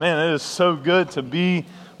Man, it is so good to be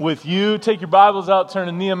with you. Take your Bibles out, turn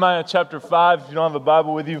to Nehemiah chapter 5. If you don't have a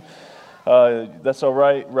Bible with you, that's all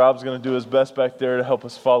right. Rob's going to do his best back there to help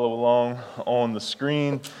us follow along on the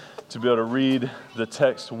screen to be able to read the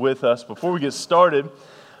text with us. Before we get started,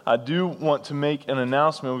 I do want to make an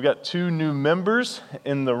announcement. We've got 2 new members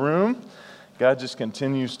in the room. God just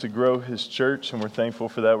continues to grow His church, and we're thankful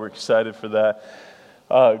for that. We're excited for that.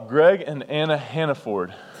 Greg and Anna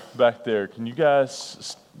Hannaford back there. Can you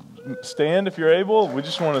guys stand if you're able? We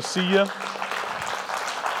just want to see you.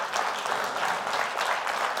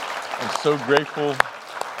 I'm so grateful.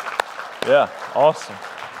 Yeah, awesome.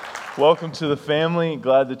 Welcome to the family.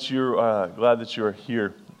 Glad that you are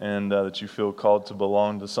here and that you feel called to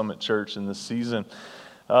belong to Summit Church in this season.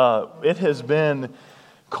 It has been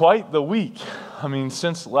quite the week. I mean,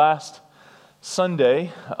 since last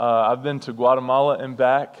Sunday, I've been to Guatemala and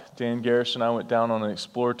back. Dan Garish and I went down on an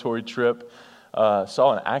exploratory trip.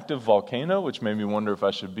 Saw an active volcano, which made me wonder if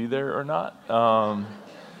I should be there or not.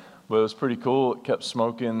 But it was pretty cool. It kept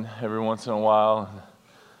smoking every once in a while.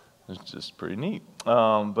 It was just pretty neat.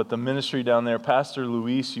 But the ministry down there, Pastor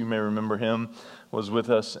Luis, you may remember him, was with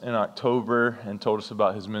us in October and told us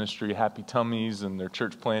about his ministry, Happy Tummies, and their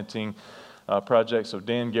church planting project. So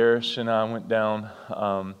Dan Garish and I went down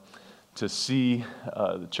to see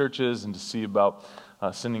the churches and to see about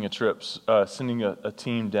sending a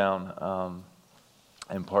team down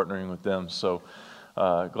and partnering with them. So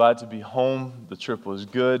glad to be home. The trip was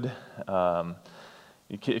good.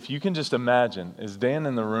 If you can just imagine, is Dan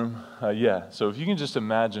in the room? Yeah. So if you can just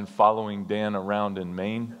imagine following Dan around in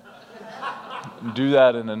Maine, do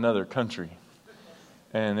that in another country,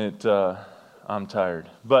 and I'm tired.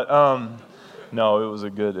 But no, it was a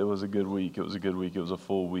good week. It was a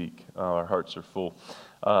full week. Our hearts are full.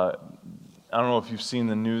 I don't know if you've seen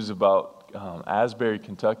the news about Asbury,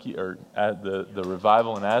 Kentucky, or the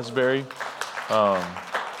revival in Asbury.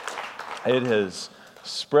 It has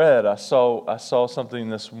spread. I saw something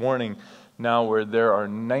this morning now where there are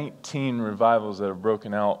 19 revivals that have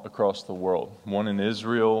broken out across the world. One in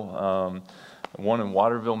Israel, one in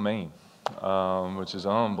Waterville, Maine, which is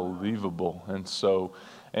unbelievable. And so,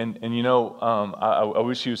 and you know, I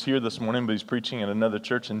wish he was here this morning, but he's preaching at another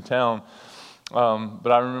church in town.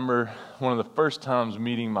 But I remember one of the first times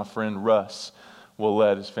meeting my friend Russ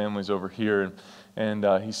Willett. His family's over here, and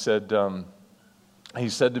he said to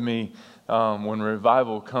me, when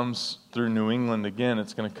revival comes through New England again,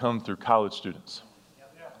 it's going to come through college students.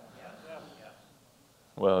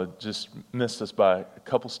 Well, it just missed us by a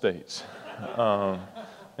couple states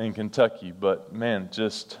in Kentucky, but man,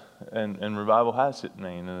 and revival has hit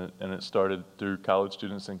Maine, and it started through college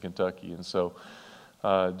students in Kentucky, and so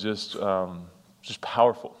just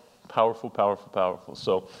powerful.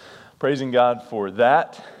 So praising God for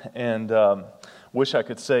that, and wish I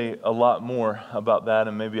could say a lot more about that,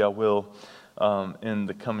 and maybe I will in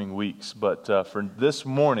the coming weeks. But for this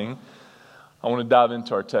morning, I want to dive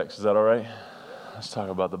into our text. Is that all right? Let's talk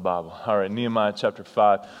about the Bible. All right, Nehemiah chapter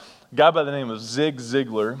 5. A guy by the name of Zig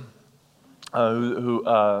Ziglar, who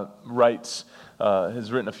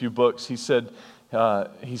has written a few books. He said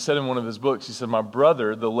in one of his books, he said, "My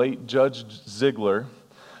brother, the late Judge Ziglar,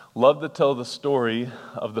 loved to tell the story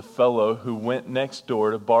of the fellow who went next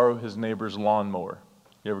door to borrow his neighbor's lawnmower."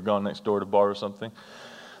 You ever gone next door to borrow something?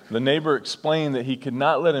 The neighbor explained that he could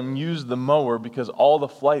not let him use the mower because all the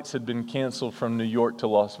flights had been canceled from New York to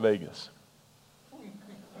Las Vegas.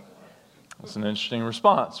 That's an interesting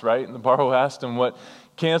response, right? And the borrower asked him what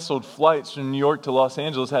canceled flights from New York to Los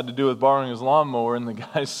Angeles had to do with borrowing his lawnmower, and the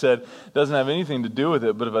guy said, "It doesn't have anything to do with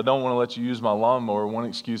it, but if I don't want to let you use my lawnmower, one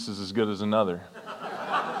excuse is as good as another."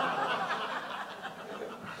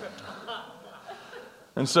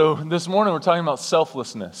 And so this morning we're talking about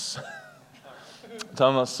selflessness. We're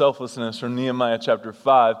talking about selflessness from Nehemiah chapter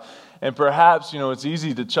 5. And perhaps, it's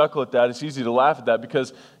easy to chuckle at that. It's easy to laugh at that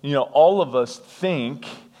because, all of us think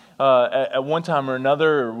at one time or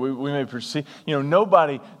another, or we may perceive,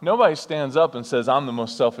 nobody stands up and says, "I'm the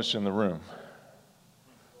most selfish in the room."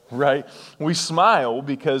 Right? We smile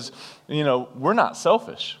because, we're not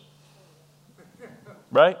selfish.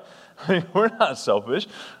 Right? We're not selfish.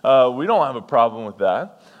 We don't have a problem with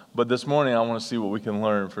that. But this morning, I want to see what we can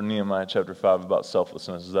learn from Nehemiah chapter 5 about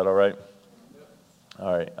selflessness. Is that all right?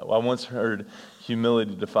 All right. I once heard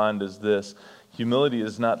humility defined as this: humility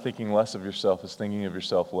is not thinking less of yourself, it's thinking of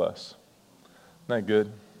yourself less. Isn't that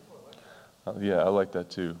good? Yeah, I like that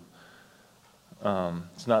too.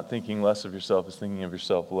 It's not thinking less of yourself, it's thinking of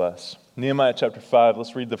yourself less. Nehemiah chapter 5,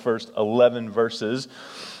 let's read the first 11 verses.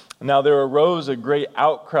 "Now there arose a great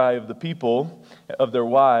outcry of the people, of their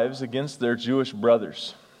wives, against their Jewish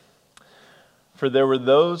brothers. For there were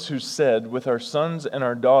those who said, with our sons and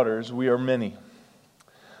our daughters we are many.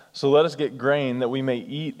 So let us get grain that we may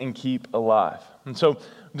eat and keep alive. And so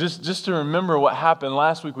just to remember what happened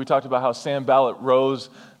last week, we talked about how Sanballat rose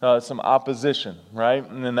some opposition, right?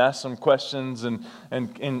 And then asked some questions and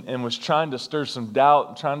was trying to stir some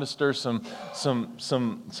doubt, trying to stir some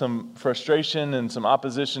frustration and some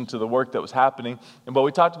opposition to the work that was happening. But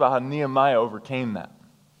we talked about how Nehemiah overcame that.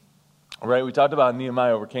 Right? We talked about how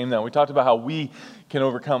Nehemiah overcame that. We talked about how we can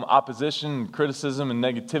overcome opposition, and criticism, and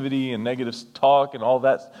negativity, and negative talk, and all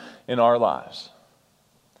that in our lives.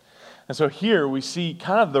 And so here we see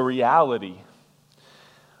kind of the reality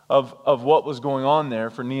of what was going on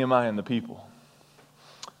there for Nehemiah and the people.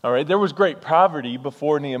 All right, there was great poverty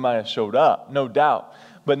before Nehemiah showed up, no doubt.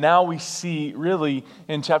 But now we see really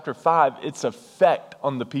in chapter 5 its effect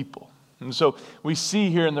on the people. And so we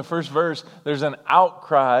see here in the first verse, there's an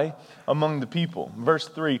outcry among the people. Verse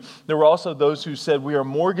 3, there were also those who said, we are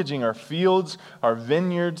mortgaging our fields, our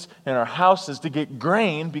vineyards, and our houses to get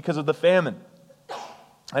grain because of the famine.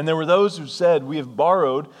 And there were those who said, we have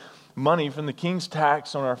borrowed money from the king's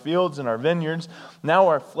tax on our fields and our vineyards. Now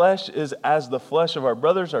our flesh is as the flesh of our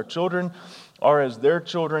brothers, our children are as their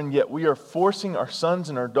children, yet we are forcing our sons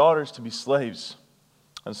and our daughters to be slaves.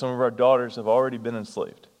 And some of our daughters have already been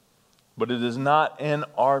enslaved. But it is not in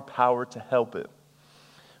our power to help it.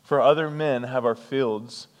 For other men have our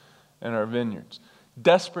fields and our vineyards.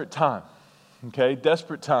 Desperate time. Okay,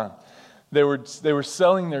 desperate time. They were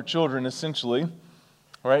selling their children essentially,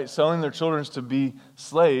 right? Selling their children to be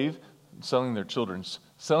selling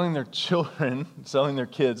their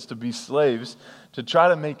kids to be slaves to try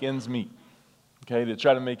to make ends meet. Okay, to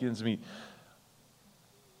try to make ends meet.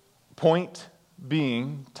 Point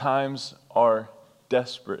being, times are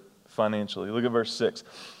desperate financially. Look at verse 6.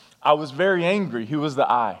 I was very angry. Who was the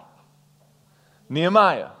I?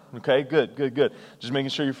 Nehemiah. Okay, good. Just making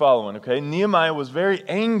sure you're following, okay? Nehemiah was very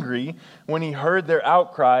angry when he heard their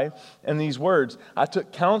outcry and these words. I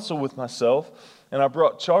took counsel with myself, and I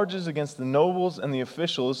brought charges against the nobles and the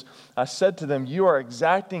officials. I said to them, you are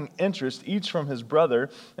exacting interest, each from his brother.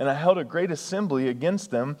 And I held a great assembly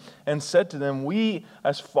against them and said to them, we,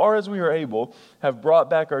 as far as we are able, have brought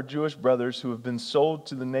back our Jewish brothers who have been sold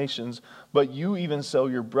to the nations, but you even sell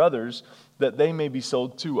your brothers that they may be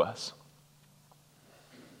sold to us.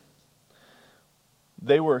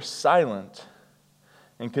 They were silent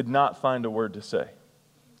and could not find a word to say.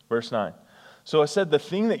 Verse 9. So I said, the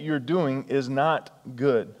thing that you're doing is not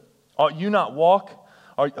good. Ought you not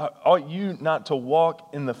to walk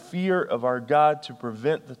in the fear of our God to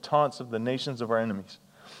prevent the taunts of the nations of our enemies?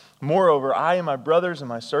 Moreover, I and my brothers and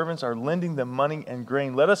my servants are lending them money and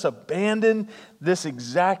grain. Let us abandon this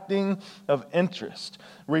exacting of interest.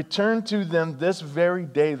 Return to them this very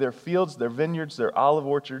day their fields, their vineyards, their olive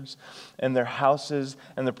orchards, and their houses,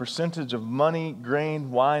 and the percentage of money,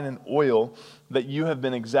 grain, wine, and oil that you have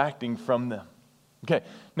been exacting from them. Okay,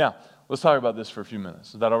 now let's talk about this for a few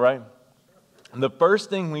minutes. Is that all right? The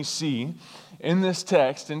first thing we see in this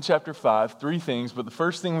text in chapter 5, three things, but the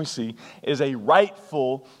first thing we see is a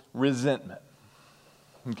rightful resentment.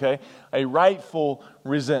 Okay? A rightful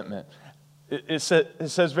resentment. It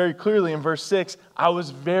says very clearly in verse 6, I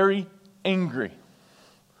was very angry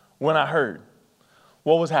when I heard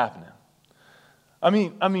what was happening. I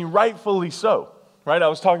mean, rightfully so. Right, I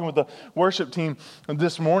was talking with the worship team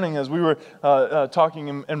this morning as we were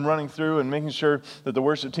talking and running through and making sure that the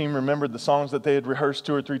worship team remembered the songs that they had rehearsed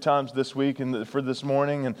 2 or 3 times this week and for this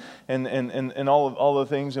morning and all the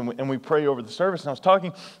things and we pray over the service. And I was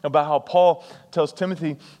talking about how Paul tells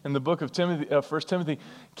Timothy in the book of Timothy, 1 Timothy,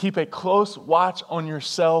 keep a close watch on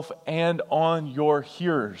yourself and on your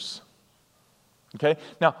hearers. Okay,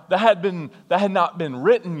 now that had not been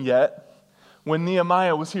written yet when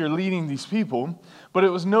Nehemiah was here leading these people, but it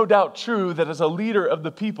was no doubt true that as a leader of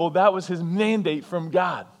the people, that was his mandate from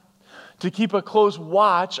God, to keep a close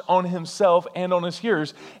watch on himself and on his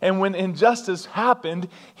hearers. And when injustice happened,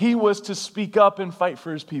 he was to speak up and fight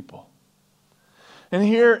for his people. And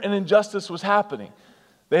here an injustice was happening.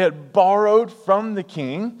 They had borrowed from the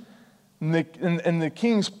king, and the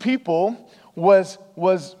king's people was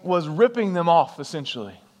ripping them off,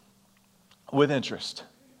 essentially, with interest.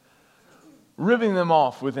 Ripping them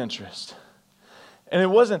off with interest. And it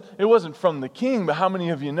wasn't from the king, but how many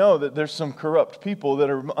of you know that there's some corrupt people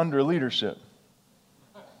that are under leadership?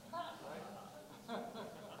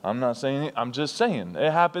 I'm not saying it, I'm just saying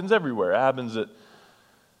it happens everywhere. It happens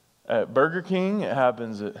at Burger King, it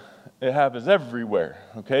happens everywhere.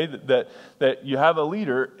 Okay? That you have a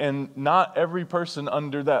leader and not every person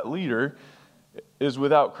under that leader is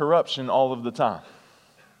without corruption all of the time.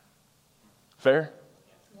 Fair?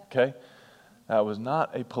 Okay? That was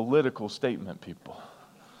not a political statement, people.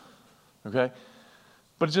 Okay?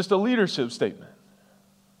 But it's just a leadership statement.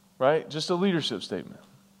 Right? Just a leadership statement.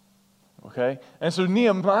 Okay? And so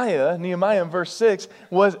Nehemiah in verse 6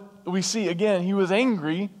 we see again, he was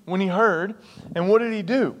angry when he heard. And what did he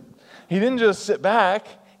do? He didn't just sit back,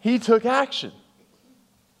 he took action.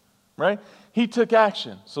 Right? He took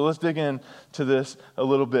action. So let's dig into this a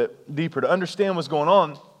little bit deeper. To understand what's going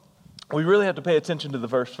on, we really have to pay attention to the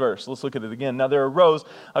first verse. Let's look at it again. Now there arose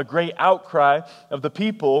a great outcry of the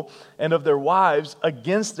people and of their wives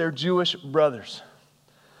against their Jewish brothers.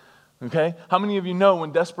 Okay? How many of you know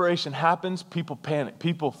when desperation happens, people panic,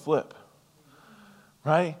 people flip?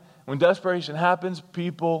 Right? When desperation happens,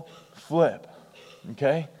 people flip.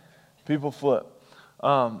 Okay? People flip.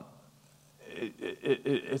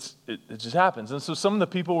 It just happens. And so some of the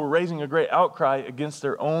people were raising a great outcry against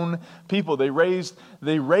their own people. They raised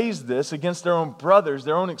this against their own brothers,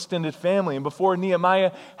 their own extended family. And before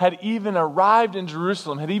Nehemiah had even arrived in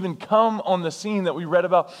Jerusalem, had even come on the scene that we read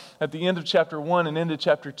about at the end of chapter 1 and into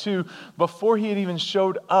chapter 2, before he had even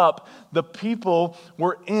showed up, the people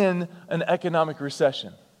were in an economic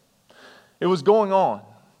recession. It was going on.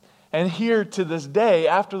 And here to this day,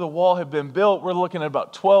 after the wall had been built, we're looking at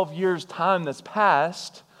about 12 years' time that's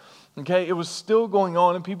passed. Okay, it was still going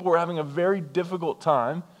on, and people were having a very difficult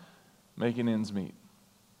time making ends meet.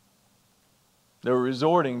 They were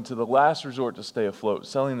resorting to the last resort to stay afloat,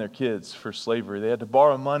 selling their kids for slavery. They had to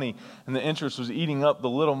borrow money, and the interest was eating up the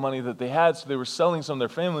little money that they had, so they were selling some of their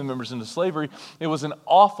family members into slavery. It was an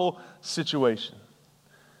awful situation.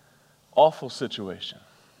 Awful situation.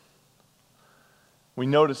 We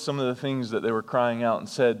noticed some of the things that they were crying out and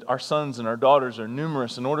said, our sons and our daughters are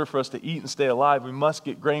numerous. In order for us to eat and stay alive, we must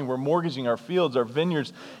get grain. We're mortgaging our fields, our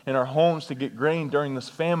vineyards, and our homes to get grain during this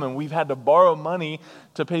famine. We've had to borrow money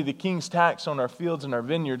to pay the king's tax on our fields and our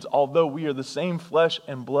vineyards, although we are the same flesh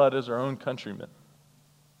and blood as our own countrymen.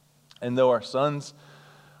 And though our sons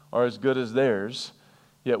are as good as theirs,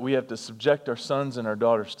 yet we have to subject our sons and our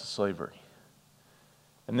daughters to slavery.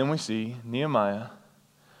 And then we see Nehemiah.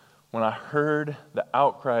 When I heard the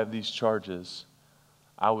outcry of these charges,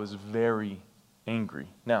 I was very angry.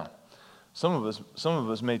 Now, some of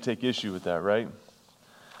us may take issue with that, right?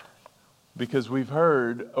 Because we've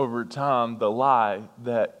heard over time the lie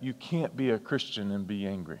that you can't be a Christian and be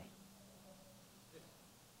angry.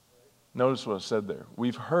 Notice what I said there.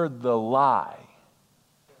 We've heard the lie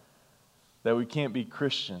that we can't be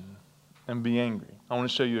Christian and be angry. I want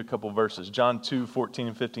to show you a couple verses. John 2:14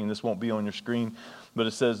 and 15. This won't be on your screen, but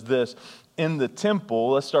it says this. In the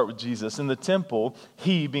temple, let's start with Jesus. In the temple,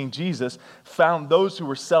 he, being Jesus, found those who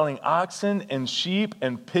were selling oxen and sheep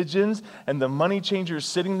and pigeons and the money changers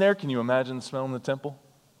sitting there. Can you imagine the smell in the temple?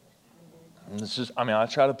 And it's just, I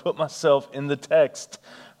try to put myself in the text,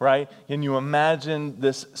 right? Can you imagine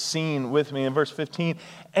this scene with me in verse 15?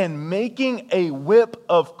 And making a whip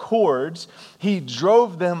of cords, he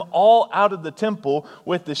drove them all out of the temple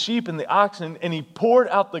with the sheep and the oxen, and he poured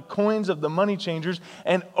out the coins of the money changers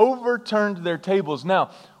and overturned their tables.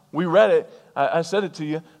 Now, we read it. I said it to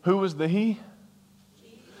you. Who was the he?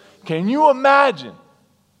 Can you imagine?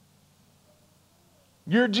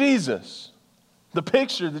 You're Jesus. The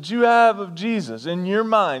picture that you have of Jesus in your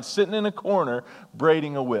mind, sitting in a corner,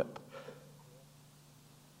 braiding a whip.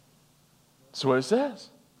 That's what it says.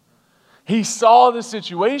 He saw the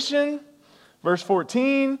situation. Verse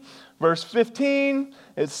 14, verse 15,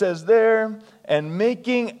 it says there, and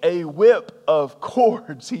making a whip of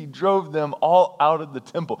cords, he drove them all out of the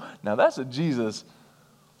temple. Now that's a Jesus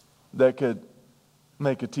that could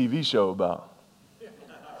make a TV show about.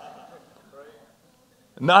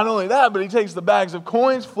 Not only that, but he takes the bags of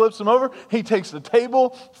coins, flips them over. He takes the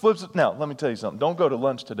table, flips it. Now, let me tell you something. Don't go to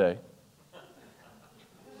lunch today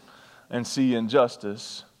and see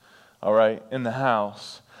injustice, all right, in the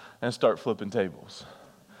house and start flipping tables.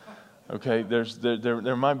 Okay,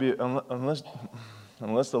 there might be, unless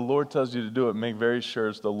the Lord tells you to do it, make very sure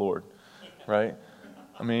it's the Lord, right?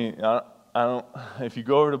 I don't. If you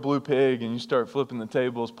go over to Blue Pig and you start flipping the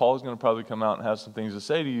tables, Paul's going to probably come out and have some things to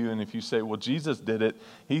say to you. And if you say, well, Jesus did it,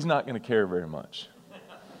 he's not going to care very much.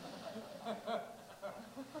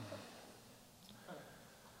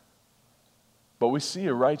 But we see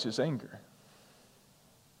a righteous anger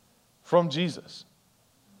from Jesus.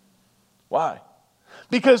 Why?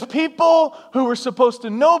 Because people who were supposed to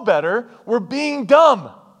know better were being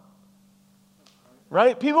dumb.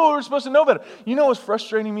 Right? People who are supposed to know better. You know what's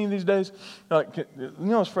frustrating me these days?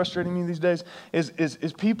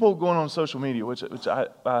 Is people going on social media, which I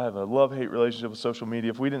have a love-hate relationship with social media.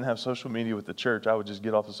 If we didn't have social media with the church, I would just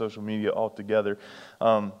get off of social media altogether.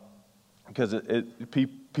 Because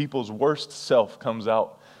people's worst self comes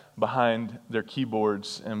out behind their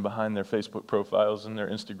keyboards and behind their Facebook profiles and their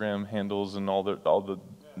Instagram handles and all the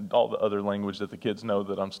other language that the kids know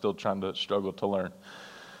that I'm still trying to struggle to learn.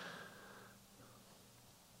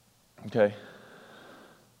 Okay.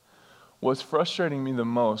 What's frustrating me the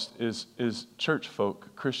most is church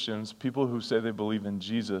folk, Christians, people who say they believe in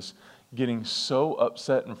Jesus, getting so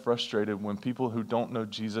upset and frustrated when people who don't know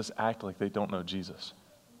Jesus act like they don't know Jesus.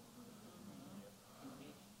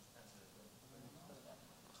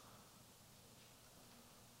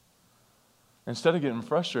 Instead of getting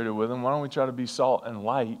frustrated with them, why don't we try to be salt and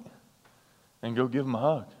light and go give them a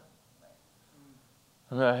hug?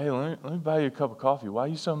 I'm like, hey, let me buy you a cup of coffee. Why are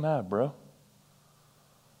you so mad, bro?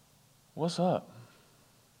 What's up?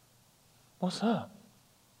 What's up?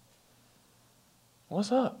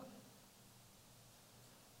 What's up?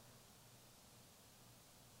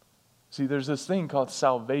 See, there's this thing called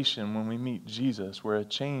salvation when we meet Jesus, where a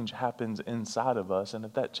change happens inside of us. And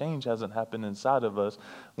if that change hasn't happened inside of us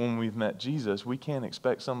when we've met Jesus, we can't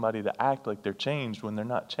expect somebody to act like they're changed when they're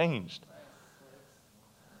not changed.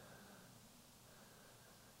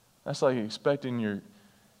 That's like expecting your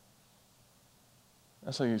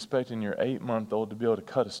 8-month-old to be able to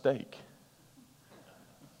cut a steak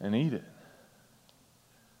and eat it.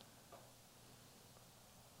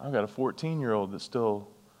 I've got a 14-year-old that still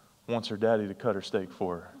wants her daddy to cut her steak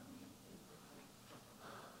for her.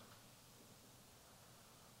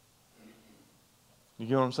 You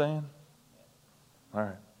get what I'm saying? All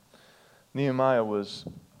right. Nehemiah was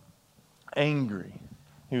angry.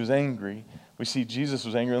 He was angry. We see Jesus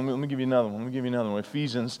was angry. Let me give you another one.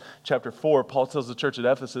 Ephesians chapter 4, Paul tells the church at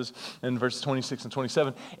Ephesus in verses 26 and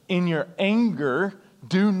 27, in your anger,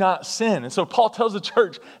 do not sin. And so Paul tells the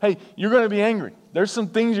church, hey, you're going to be angry. There's some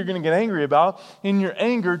things you're going to get angry about. In your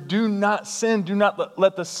anger, do not sin. Do not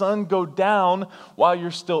let the sun go down while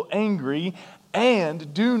you're still angry.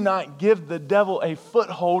 And do not give the devil a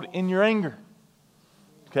foothold in your anger.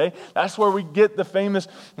 Okay, that's where we get the famous,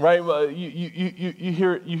 right? You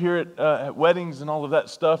hear it at weddings and all of that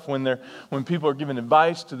stuff when people are giving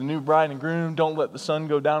advice to the new bride and groom. Don't let the sun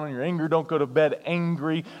go down on your anger. Don't go to bed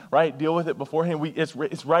angry. Right? Deal with it beforehand.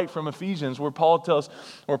 It's right from Ephesians where Paul tells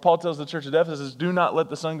the church at Ephesus, do not let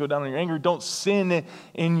the sun go down on your anger. Don't sin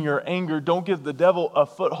in your anger. Don't give the devil a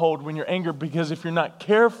foothold when you're angry, because if you're not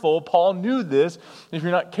careful, Paul knew this. If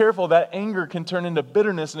you're not careful, that anger can turn into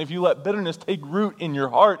bitterness, and if you let bitterness take root in your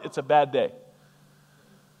heart, it's a bad day.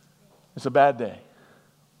 It's a bad day.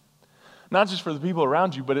 Not just for the people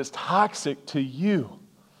around you, but it's toxic to you.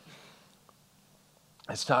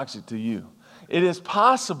 It's toxic to you. It is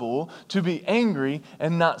possible to be angry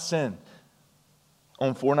and not sin.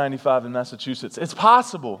 On 495 in Massachusetts, it's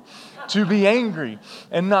possible to be angry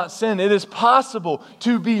and not sin. It is possible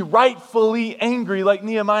to be rightfully angry, like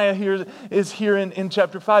Nehemiah is here in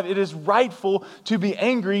chapter 5. It is rightful to be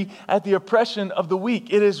angry at the oppression of the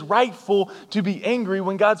weak. It is rightful to be angry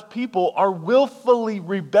when God's people are willfully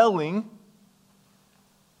rebelling.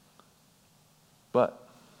 But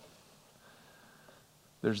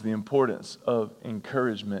there's the importance of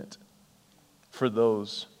encouragement for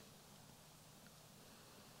those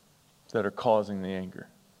that are causing the anger.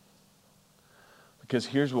 Because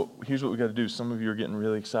here's what we got to do. Some of you are getting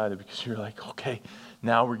really excited because you're like, okay,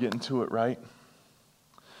 now we're getting to it, right?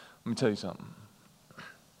 Let me tell you something.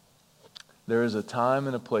 There is a time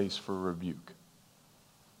and a place for rebuke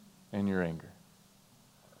in your anger.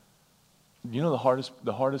 You know the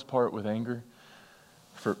hardest part with anger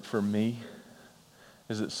for me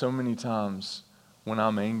is that so many times when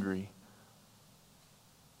I'm angry,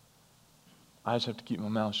 I just have to keep my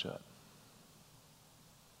mouth shut.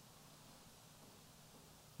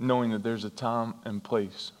 Knowing that there's a time and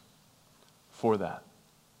place for that.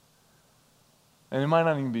 And it might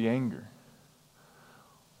not even be anger,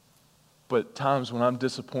 but times when I'm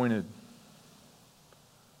disappointed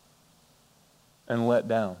and let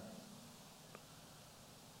down.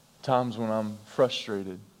 Times when I'm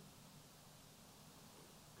frustrated.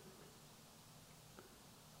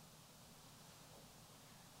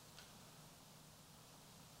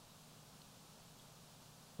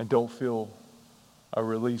 And don't feel a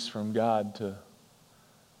release from God to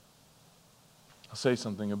say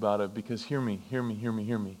something about it, because hear me.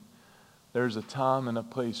 There's a time and a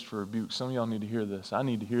place for rebuke. Some of y'all need to hear this. I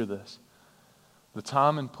need to hear this. The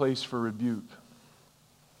time and place for rebuke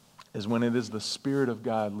is when it is the Spirit of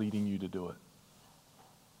God leading you to do it.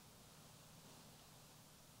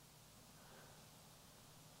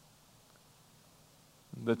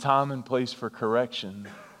 The time and place for correction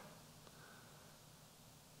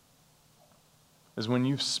is when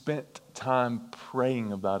you've spent time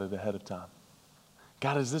praying about it ahead of time.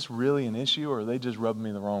 God, is this really an issue, or are they just rubbing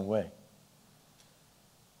me the wrong way?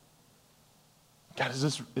 God, is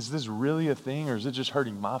this really a thing, or is it just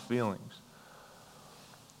hurting my feelings?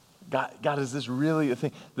 God, is this really a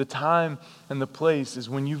thing? The time and the place is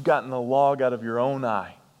when you've gotten the log out of your own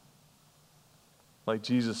eye. Like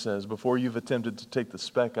Jesus says, before you've attempted to take the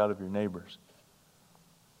speck out of your neighbor's.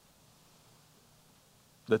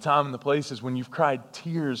 The time and the place is when you've cried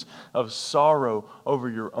tears of sorrow over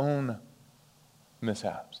your own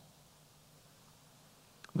mishaps.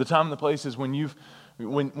 The time and the place is when you've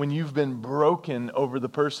been broken over the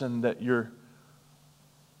person that you're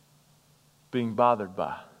being bothered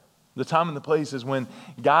by. The time and the place is when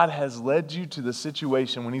God has led you to the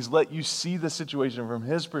situation, when He's let you see the situation from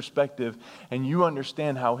His perspective, and you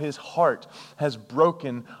understand how His heart has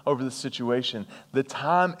broken over the situation. The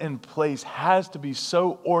time and place has to be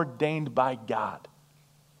so ordained by God.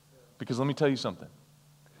 Because let me tell you something.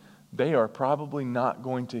 They are probably not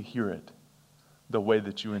going to hear it the way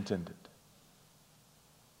that you intended.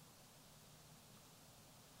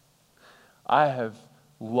 I have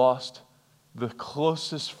lost the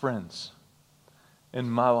closest friends in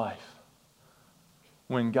my life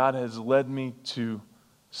when God has led me to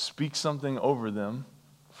speak something over them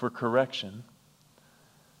for correction,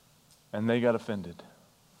 and they got offended.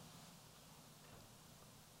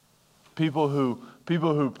 People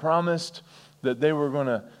who promised that they were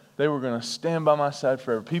going to stand by my side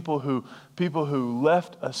forever. People who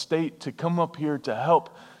left a state to come up here to help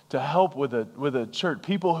with a church.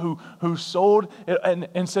 People who sold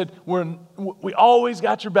and said, we always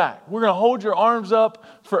got your back. We're going to hold your arms up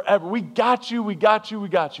forever. We got you, we got you, we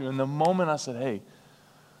got you. And the moment I said, hey,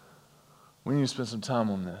 we need to spend some time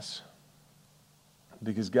on this,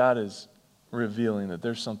 because God is revealing that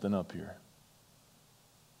there's something up here.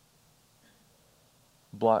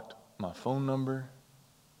 Blocked my phone number.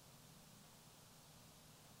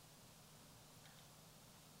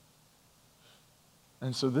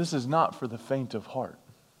 And so this is not for the faint of heart,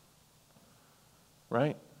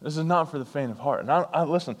 right? This is not for the faint of heart. And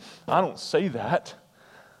listen, I don't say that.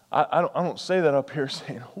 I don't say that up here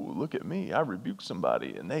saying, oh, look at me. I rebuked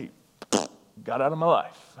somebody and they got out of my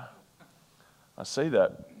life. I say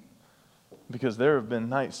that because there have been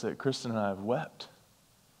nights that Kristen and I have wept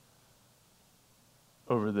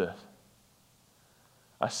over this.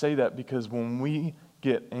 I say that because when we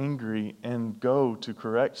get angry and go to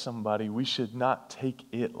correct somebody, we should not take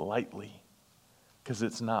it lightly, because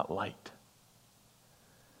it's not light.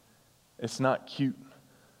 It's not cute.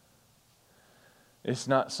 It's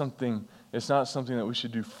not something that we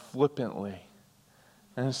should do flippantly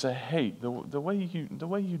and say, hey, the way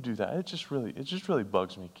you do that, it just really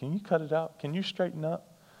bugs me. Can you cut it out? Can you straighten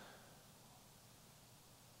up?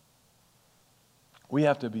 We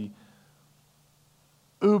have to be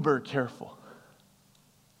uber careful.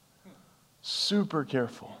 Super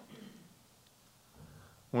careful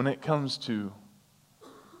when it comes to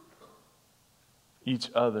each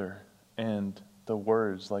other and the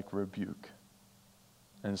words like rebuke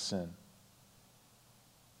and sin.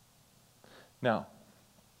 Now,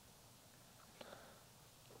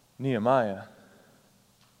 Nehemiah,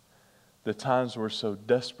 the times were so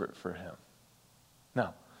desperate for him.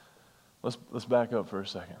 Now, let's back up for a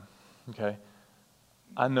second, okay?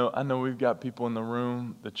 I know we've got people in the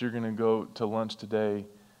room that you're going to go to lunch today,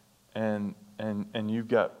 and you've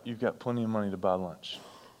got plenty of money to buy lunch,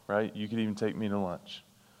 right? You could even take me to lunch.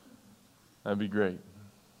 That'd be great,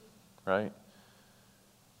 right?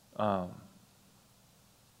 There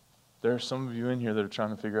are some of you in here that are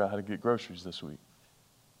trying to figure out how to get groceries this week,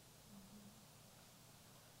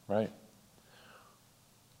 right?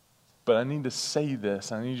 But I need to say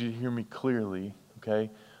this. I need you to hear me clearly, okay?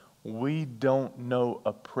 We don't know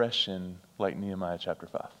oppression like Nehemiah chapter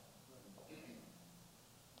 5.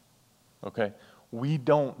 Okay? We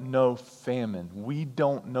don't know famine. We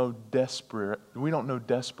don't know desperation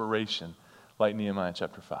like Nehemiah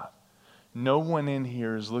chapter 5. No one in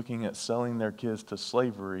here is looking at selling their kids to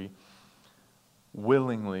slavery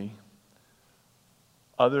willingly,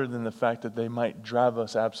 other than the fact that they might drive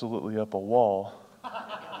us absolutely up a wall.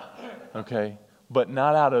 Okay? But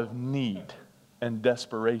not out of need and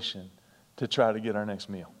desperation to try to get our next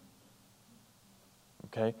meal.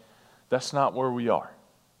 Okay? That's not where we are.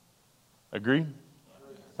 Agreed?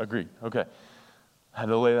 Agreed. Okay. I had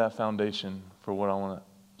to lay that foundation for what I want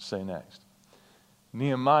to say next.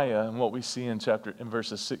 Nehemiah, and what we see in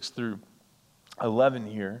verses 6 through 11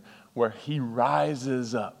 here, where he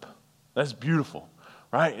rises up. That's beautiful,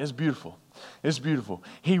 right? It's beautiful. It's beautiful.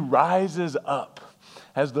 He rises up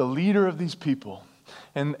as the leader of these people.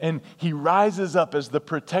 And he rises up as the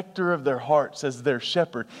protector of their hearts, as their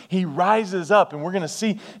shepherd. He rises up, and we're going to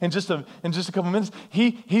see in just a couple minutes,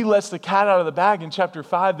 he lets the cat out of the bag in chapter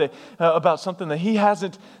 5 about something that he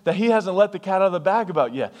hasn't let the cat out of the bag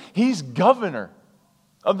about yet. He's governor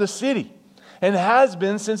of the city and has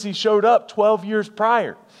been since he showed up 12 years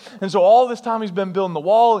prior. And so all this time he's been building the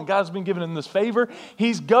wall, and God's been giving him this favor.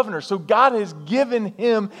 He's governor. So God has given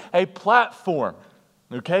him a platform.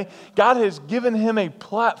 Okay? God has given him a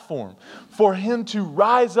platform for him to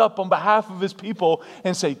rise up on behalf of his people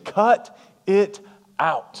and say, cut it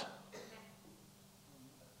out.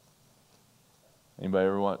 Anybody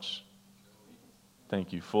ever watch?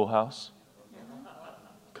 Thank you. Full House?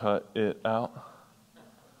 Cut it out.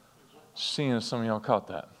 Seeing if some of y'all caught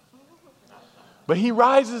that. But he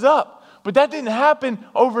rises up. But that didn't happen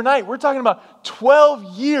overnight. We're talking about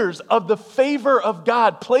 12 years of the favor of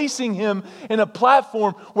God placing him in a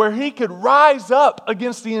platform where he could rise up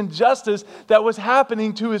against the injustice that was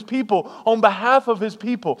happening to his people on behalf of his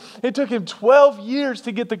people. It took him 12 years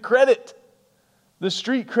to get the credit, the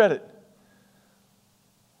street credit,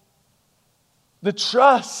 the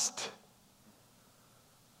trust,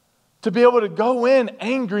 to be able to go in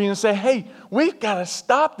angry and say, hey, we've got to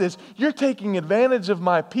stop this. You're taking advantage of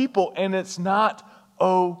my people, and it's not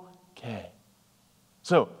okay.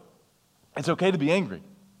 So, it's okay to be angry.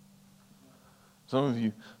 Some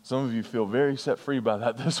of you feel very set free by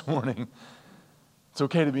that this morning. It's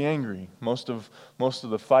okay to be angry. Most of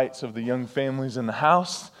the fights of the young families in the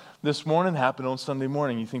house this morning happen on Sunday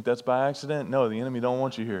morning. You think that's by accident? No, the enemy don't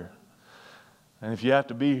want you here. And if you have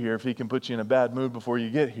to be here, if he can put you in a bad mood before you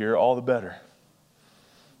get here, all the better.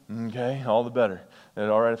 Okay, all the better. And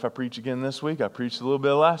all right, if I preach again this week, I preached a little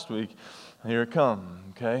bit last week. Here it comes,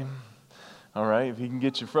 okay? All right, if he can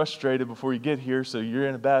get you frustrated before you get here, so you're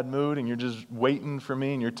in a bad mood and you're just waiting for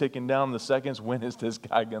me and you're ticking down the seconds, when is this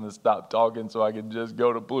guy going to stop talking so I can just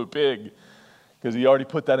go to Blue Pig? Because he already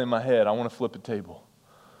put that in my head. I want to flip a table.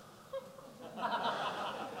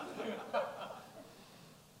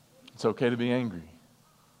 It's okay to be angry.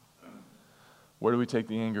 Where do we take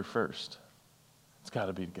the anger first? It's got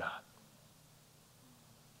to be to God.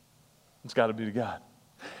 It's got to be to God.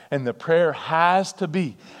 And the prayer has to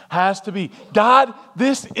be, God,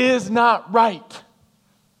 this is not right.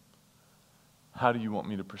 How do you want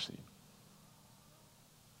me to proceed?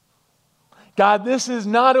 God, this is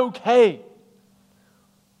not okay.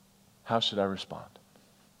 How should I respond?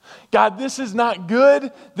 God, this is not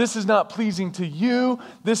good. This is not pleasing to you.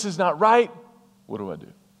 This is not right. What do I do?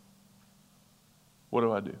 What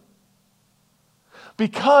do I do?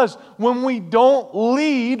 Because when we don't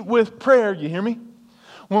lead with prayer, you hear me?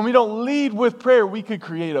 When we don't lead with prayer, we could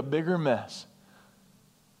create a bigger mess.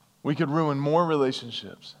 We could ruin more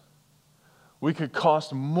relationships. We could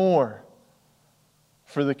cost more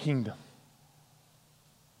for the kingdom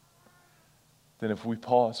than if we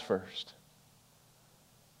pause first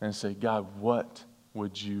and say, God, what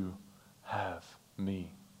would you have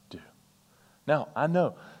me do? Now, I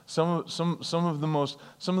know some of the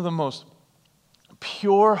most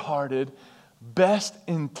pure-hearted, best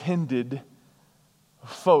intended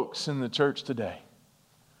folks in the church today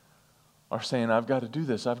are saying, I've got to do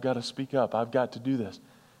this. I've got to speak up. I've got to do this.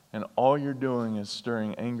 And all you're doing is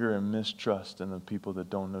stirring anger and mistrust in the people that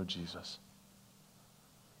don't know Jesus.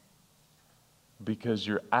 Because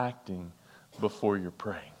you're acting before you're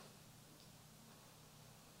praying.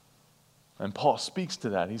 And Paul speaks to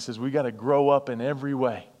that. He says we got to grow up in every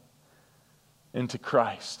way into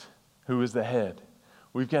Christ, who is the head.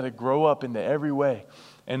 We've got to grow up into every way.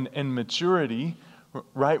 And maturity,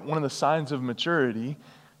 right? One of the signs of maturity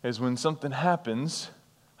is when something happens,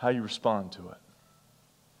 how you respond to it.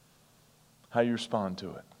 How you respond to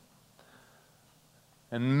it.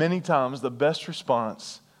 And many times the best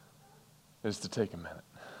response is to take a minute.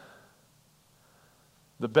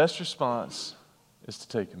 The best response is to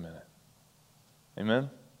take a minute. Amen?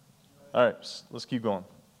 All right, let's keep going.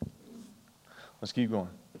 Let's keep going.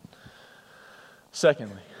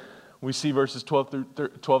 Secondly, we see verses 12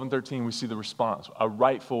 and 13, we see the response, a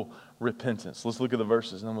rightful repentance. Let's look at the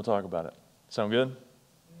verses and then we'll talk about it. Sound good?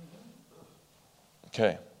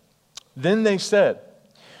 Okay. Then they said,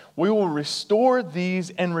 we will restore these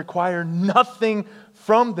and require nothing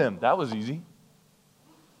from them. That was easy.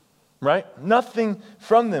 Right? Nothing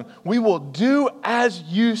from them. We will do as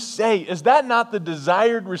you say. Is that not the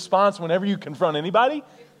desired response whenever you confront anybody?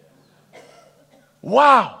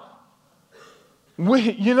 Wow.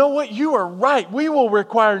 You know what? You are right. We will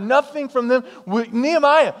require nothing from them.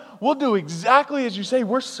 Nehemiah, we'll do exactly as you say.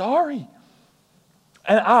 We're sorry.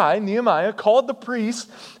 And I, Nehemiah, called the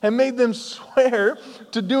priests and made them swear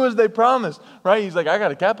to do as they promised. Right? He's like, I got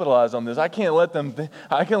to capitalize on this. I can't let them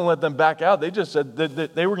back out. They just said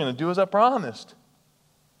that they were going to do as I promised.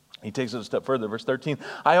 He takes it a step further, verse 13.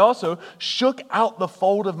 I also shook out the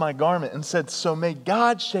fold of my garment and said, so may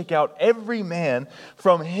God shake out every man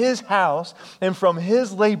from his house and from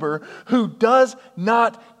his labor who does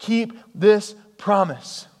not keep this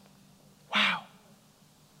promise. Wow.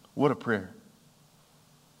 What a prayer.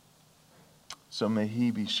 So may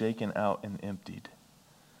he be shaken out and emptied.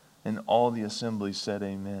 And all the assembly said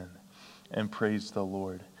amen and praised the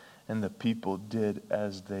Lord. And the people did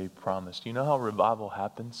as they promised. You know how revival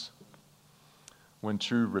happens? When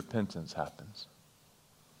true repentance happens.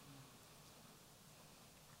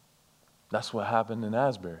 That's what happened in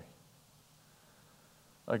Asbury.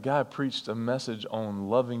 A guy preached a message on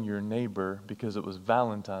loving your neighbor because it was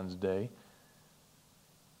Valentine's Day.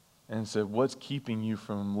 And said, what's keeping you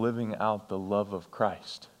from living out the love of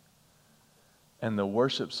Christ? And the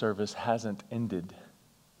worship service hasn't ended.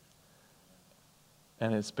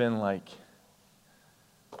 And it's been like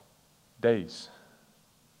days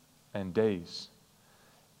and days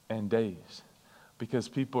and days. Because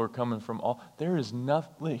people are coming from all, there is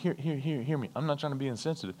nothing, hear me. I'm not trying to be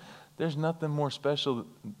insensitive. There's nothing more special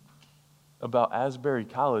about Asbury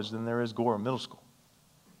College than there is Gorham Middle School.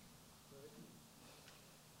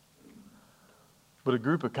 But a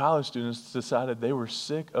group of college students decided they were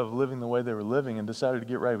sick of living the way they were living and decided to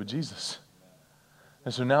get right with Jesus.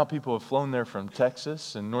 And so now people have flown there from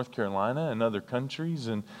Texas and North Carolina and other countries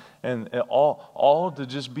and all to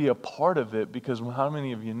just be a part of it, because how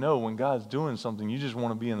many of you know when God's doing something, you just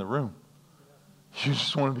want to be in the room. You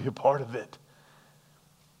just want to be a part of it.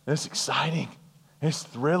 It's exciting. It's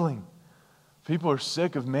thrilling. People are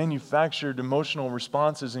sick of manufactured emotional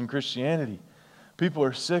responses in Christianity. People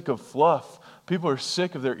are sick of fluff. People are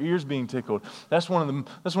sick of their ears being tickled. That's one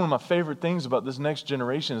of my favorite things about this next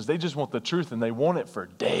generation is they just want the truth and they want it for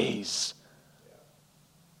days.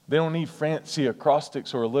 They don't need fancy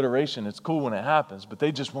acrostics or alliteration. It's cool when it happens, but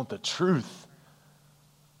they just want the truth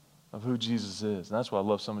of who Jesus is. And that's why I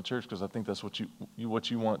love Summit Church, because I think that's what you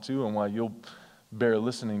want too, and why you'll bear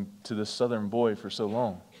listening to this Southern boy for so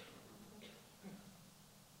long.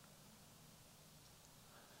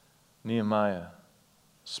 Nehemiah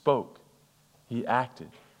spoke. He acted,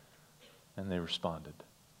 and they responded.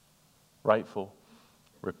 Rightful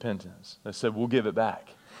repentance. They said, we'll give it back,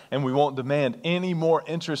 and we won't demand any more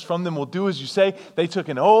interest from them. We'll do as you say. They took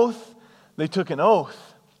an oath.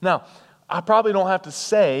 Now, I probably don't have to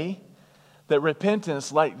say that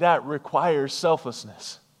repentance like that requires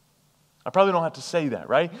selflessness. I probably don't have to say that,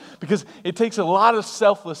 right? Because it takes a lot of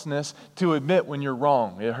selflessness to admit when you're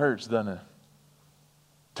wrong. It hurts, doesn't it?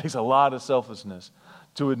 It takes a lot of selflessness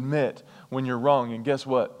to admit when you're wrong. And guess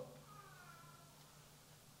what?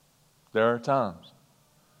 There are times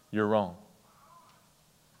you're wrong.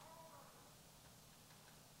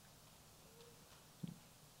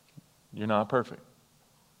 You're not perfect.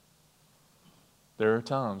 There are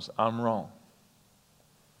times I'm wrong.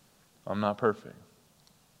 I'm not perfect.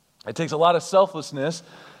 It takes a lot of selflessness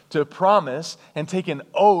to promise and take an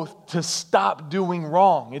oath to stop doing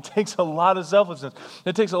wrong. It takes a lot of selflessness.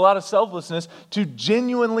 It takes a lot of selflessness to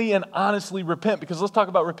genuinely and honestly repent. Because let's talk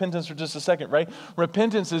about repentance for just a second, right?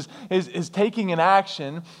 Repentance is taking an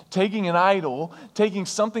action, taking an idol, taking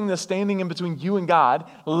something that's standing in between you and God,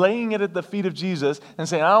 laying it at the feet of Jesus and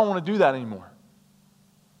saying, I don't want to do that anymore.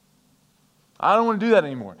 I don't want to do that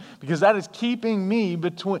anymore, because that is keeping me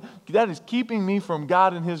from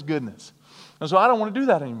God and His goodness. And so I don't want to do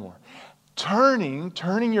that anymore. Turning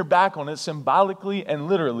your back on it symbolically and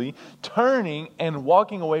literally, turning and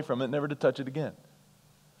walking away from it, never to touch it again.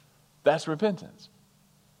 That's repentance.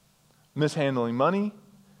 Mishandling money,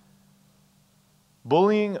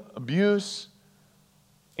 bullying, abuse,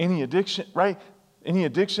 any addiction, right? Any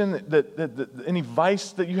addiction, any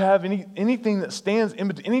vice that you have, anything that stands in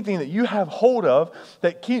between, anything that you have hold of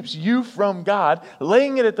that keeps you from God,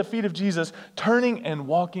 laying it at the feet of Jesus, turning and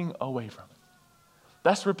walking away from it.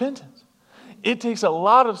 That's repentance. It takes a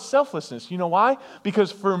lot of selflessness. You know why?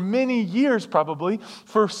 Because for many years, probably,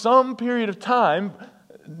 for some period of time,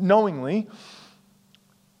 knowingly,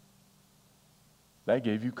 that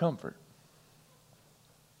gave you comfort.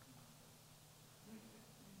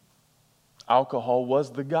 Alcohol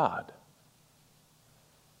was the God.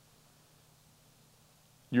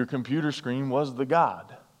 Your computer screen was the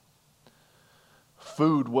God.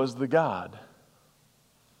 Food was the God.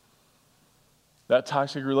 That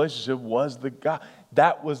toxic relationship was the God.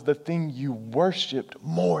 That was the thing you worshiped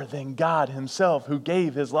more than God Himself, who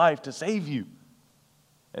gave His life to save you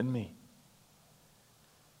and me.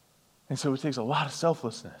 And so it takes a lot of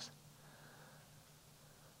selflessness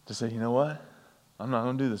to say, you know what? I'm not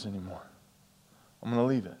going to do this anymore. I'm going to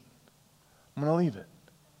leave it. I'm going to leave it.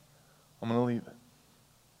 I'm going to leave it.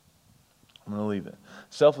 I'm going to leave it.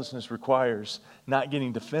 Selflessness requires not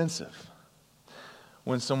getting defensive.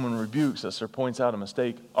 When someone rebukes us or points out a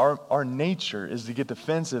mistake, our nature is to get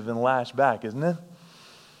defensive and lash back, isn't it?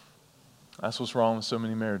 That's what's wrong with so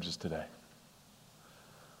many marriages today.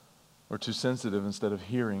 We're too sensitive instead of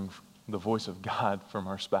hearing the voice of God from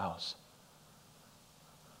our spouse.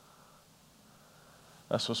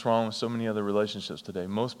 That's what's wrong with so many other relationships today.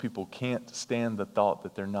 Most people can't stand the thought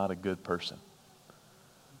that they're not a good person.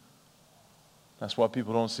 That's why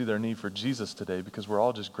people don't see their need for Jesus today, because we're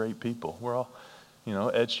all just great people. We're all,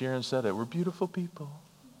 Ed Sheeran said it, we're beautiful people.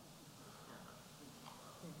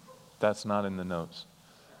 That's not in the notes.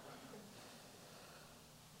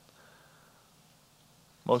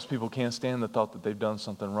 Most people can't stand the thought that they've done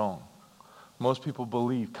something wrong. Most people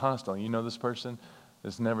believe constantly, this person,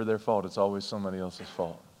 it's never their fault. It's always somebody else's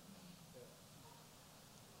fault.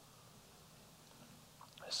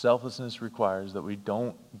 Selflessness requires that we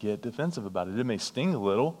don't get defensive about it. It may sting a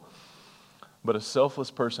little, but a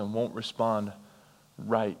selfless person won't respond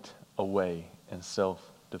right away in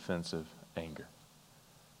self-defensive anger.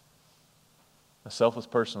 A selfless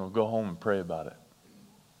person will go home and pray about it.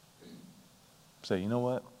 Say, you know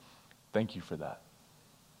what? Thank you for that.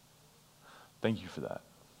 Thank you for that.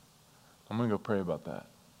 I'm going to go pray about that.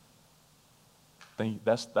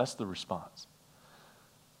 That's the response.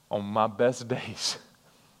 On my best days,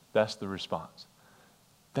 that's the response.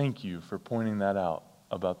 Thank you for pointing that out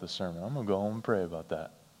about the sermon. I'm going to go home and pray about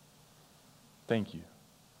that. Thank you.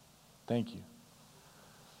 Thank you.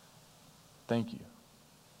 Thank you.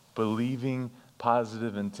 Believing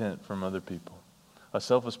positive intent from other people. A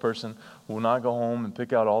selfless person will not go home and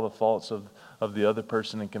pick out all the faults of the other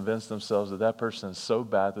person and convince themselves that that person is so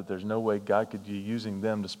bad that there's no way God could be using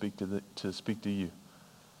them to speak to you.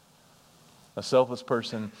 A selfless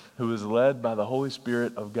person who is led by the Holy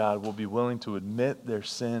Spirit of God will be willing to admit their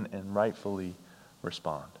sin and rightfully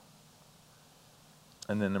respond.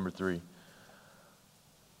 And then number 3,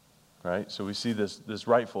 right? So we see this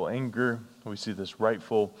rightful anger, we see this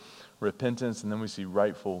rightful repentance, and then we see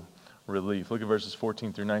rightful relief. Look at verses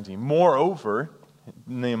 14 through 19. Moreover,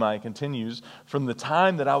 Nehemiah continues, from the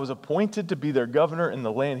time that I was appointed to be their governor in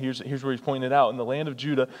the land, here's where he's pointed out, in the land of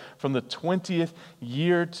Judah, from the 20th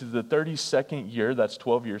year to the 32nd year, that's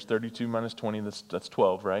 12 years, 32 minus 20, that's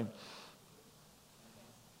 12, right?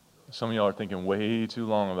 Some of y'all are thinking way too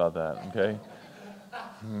long about that, okay?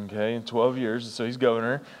 Okay, in 12 years, so he's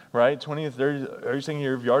governor, right? 20th, 32nd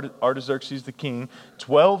year of Artaxerxes the king,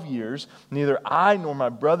 12 years, neither I nor my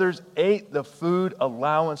brothers ate the food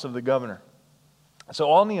allowance of the governor. So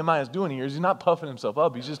all Nehemiah is doing here is he's not puffing himself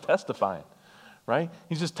up, he's just testifying, right?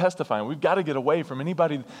 He's just testifying. We've got to get away from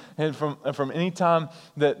anybody, and from any time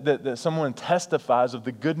that someone testifies of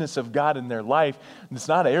the goodness of God in their life. It's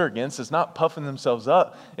not arrogance, it's not puffing themselves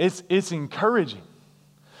up, it's encouraging.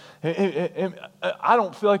 I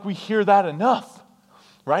don't feel like we hear that enough,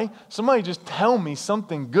 right? Somebody just tell me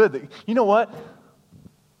something good. You know what?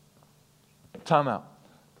 Time out.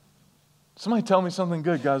 Somebody tell me something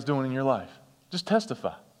good God's doing in your life. Just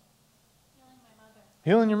testify. Healing my mother.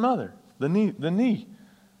 Healing your mother.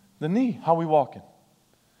 The knee. How we walking?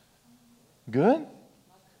 Good?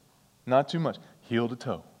 Not too much. Heel to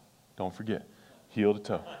toe. Don't forget. Heel to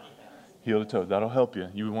toe. Heel to toe. That'll help you.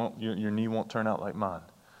 Your knee won't turn out like mine.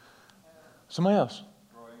 Somebody else.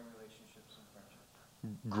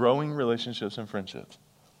 Growing relationships and friendships.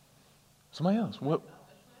 Somebody else. What?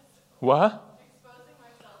 Exposing myself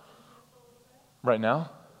a little bit. Right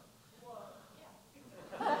now?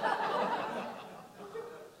 That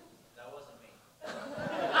wasn't me.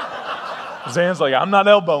 Zan's like, I'm not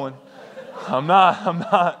elbowing. I'm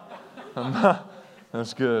not.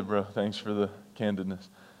 That's good, bro. Thanks for the candidness.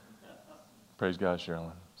 Praise God,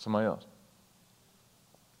 Sherilyn. Somebody else.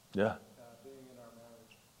 Yeah. Being in our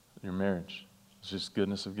marriage. Your marriage. It's just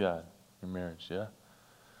goodness of God. Your marriage, yeah.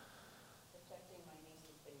 Protecting my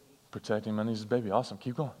niece's baby. Protecting my niece's baby. Awesome.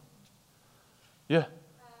 Keep going. Yeah.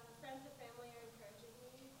 Friends and family are encouraging me.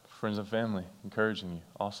 Friends and family encouraging you.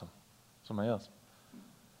 Awesome. Somebody else.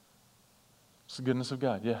 It's the goodness of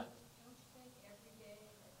God. Yeah. Don't you think every day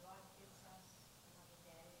that God gives us another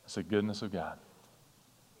day? It's the goodness of God.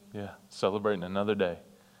 Yeah. Celebrating another day.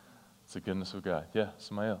 It's the goodness of God. Yeah.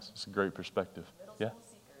 Somebody else. It's a great perspective. Yeah.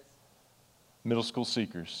 Middle school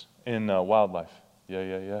seekers in wildlife.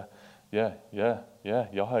 Yeah.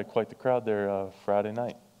 Y'all had quite the crowd there Friday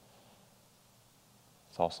night.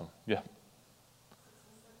 It's awesome. Yeah.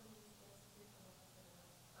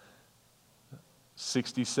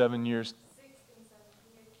 67 years. 6 and 7.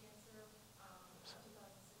 He had cancer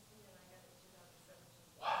 2016, and I got it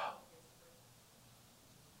 2017. Wow.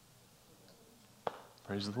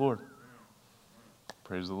 Praise the Lord.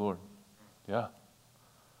 Praise the Lord. Yeah.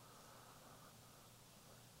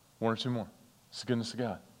 One or two more. It's the goodness of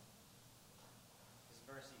God. His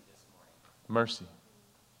mercy this morning. Mercy.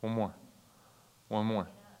 One more. One more.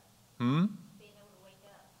 Being able to wake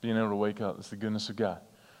up. Being able to wake up. It's the goodness of God.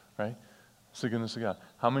 Right? It's the goodness of God.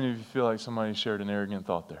 How many of you feel like somebody shared an arrogant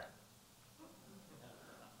thought there?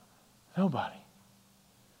 Nobody.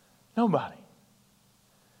 Nobody.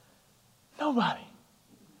 Nobody.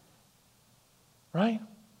 Right?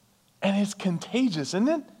 And it's contagious, isn't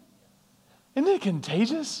it? Isn't it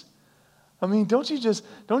contagious? I mean, don't you just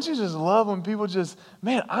love when people just,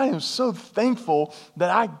 man, I am so thankful that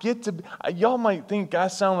I get to, y'all might think I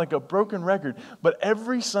sound like a broken record, but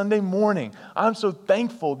every Sunday morning, I'm so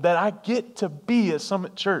thankful that I get to be at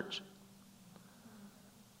Summit Church.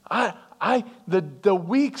 The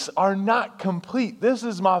weeks are not complete. This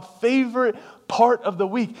is my favorite part of the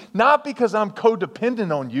week. Not because I'm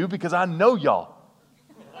codependent on you, because I know y'all.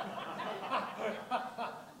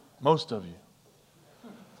 Most of you.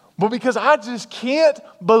 But because I just can't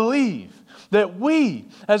believe that we,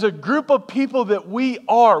 as a group of people that we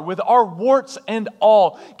are, with our warts and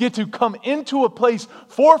all, get to come into a place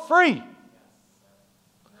for free.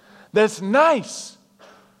 That's nice.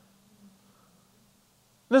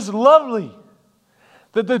 That's lovely.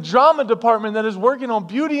 That the drama department that is working on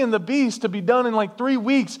Beauty and the Beast to be done in like 3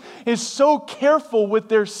 weeks is so careful with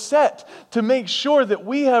their set to make sure that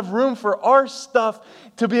we have room for our stuff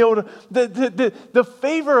to be able to, the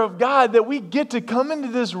favor of God that we get to come into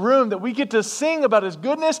this room, that we get to sing about His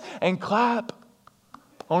goodness and clap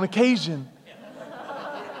on occasion.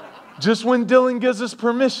 Just when Dylan gives us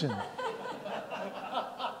permission.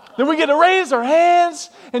 That we get to raise our hands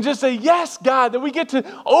and just say, yes, God. That we get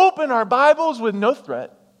to open our Bibles with no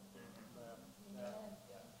threat.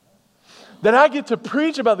 That I get to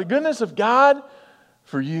preach about the goodness of God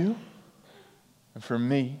for you and for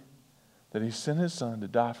me. That He sent His Son to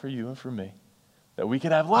die for you and for me. That we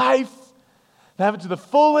can have life and have it to the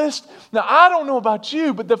fullest. Now, I don't know about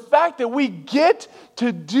you, but the fact that we get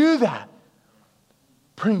to do that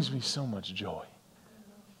brings me so much joy.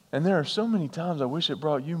 And there are so many times I wish it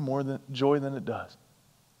brought you more joy than it does.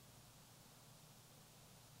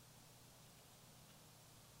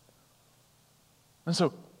 And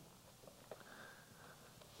so,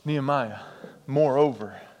 Nehemiah,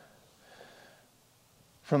 moreover,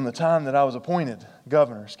 from the time that I was appointed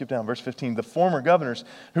governor, skip down, verse 15, the former governors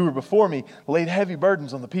who were before me laid heavy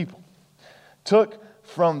burdens on the people, took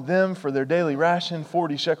from them for their daily ration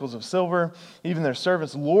 40 shekels of silver. Even their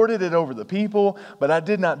servants lorded it over the people, but I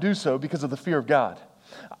did not do so because of the fear of God.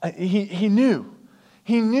 He knew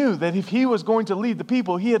that if he was going to lead the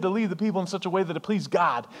people, he had to lead the people in such a way that it pleased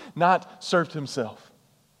God, not served himself.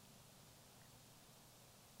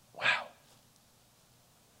 Wow.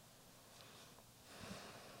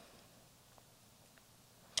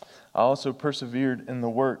 I also persevered in the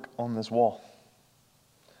work on this wall.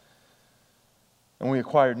 And we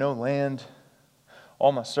acquired no land.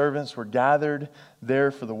 All my servants were gathered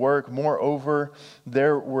there for the work. Moreover,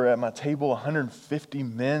 there were at my table 150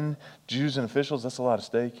 men, Jews and officials. That's a lot of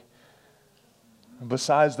steak.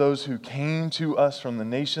 Besides those who came to us from the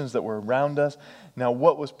nations that were around us. Now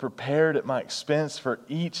what was prepared at my expense for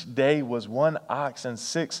each day was 1 ox and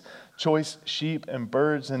 6 choice sheep and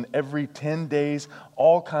birds, and every 10 days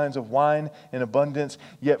all kinds of wine in abundance.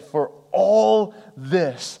 Yet for all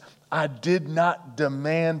this I did not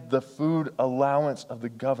demand the food allowance of the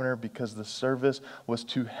governor because the service was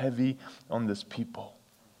too heavy on this people.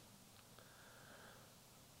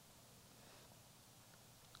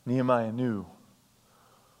 Nehemiah knew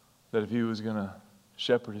that if he was going to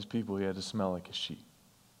shepherd his people, he had to smell like a sheep.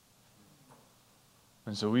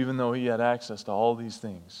 And so even though he had access to all these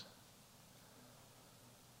things,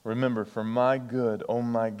 remember, for my good, oh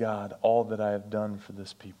my God, all that I have done for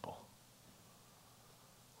this people.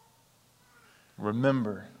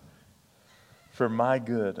 Remember, for my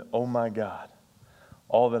good, oh my God,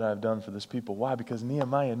 all that I've done for this people. Why? Because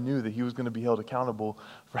Nehemiah knew that he was going to be held accountable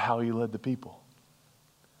for how he led the people.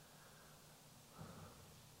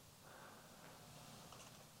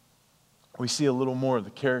 We see a little more of the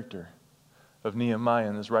character of Nehemiah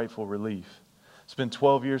in this rightful relief. It's been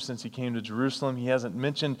 12 years since he came to Jerusalem. He hasn't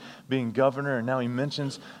mentioned being governor, and now he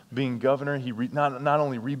mentions being governor. He not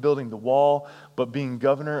only rebuilding the wall, but being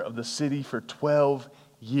governor of the city for 12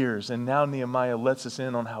 years. And now Nehemiah lets us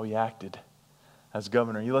in on how he acted as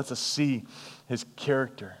governor. He lets us see his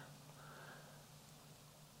character.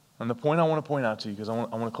 And the point I want to point out to you, because I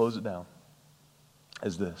want to close it down,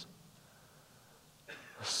 is this.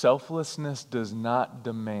 Selflessness does not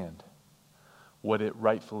demand what it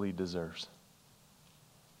rightfully deserves.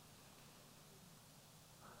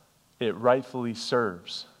 It rightfully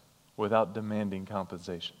serves without demanding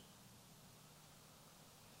compensation.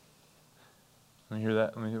 Let me hear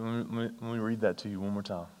that. Let me read that to you one more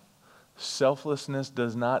time. Selflessness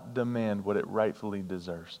does not demand what it rightfully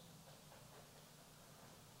deserves,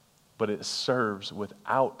 but it serves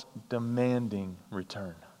without demanding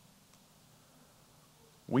return.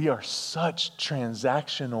 We are such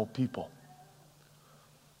transactional people,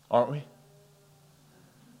 aren't we?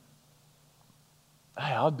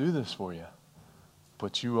 Hey, I'll do this for you,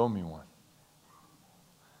 but you owe me one.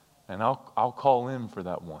 And I'll call in for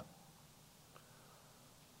that one.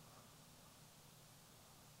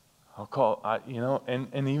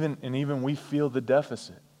 And even we feel the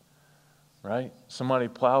deficit, right? Somebody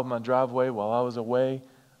plowed my driveway while I was away.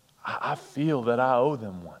 I feel that I owe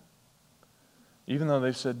them one. Even though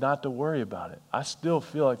they've said not to worry about it, I still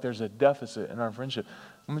feel like there's a deficit in our friendship.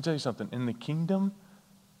 Let me tell you something. In the kingdom,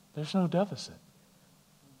 there's no deficit.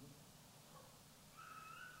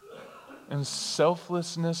 In the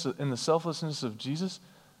selflessness of Jesus,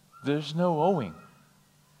 there's no owing.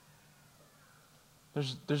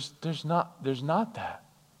 There's not that.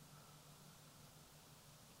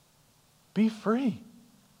 Be free.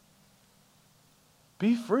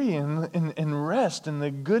 Be free and rest in the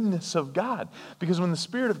goodness of God. Because when the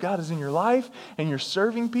Spirit of God is in your life and you're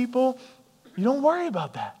serving people, you don't worry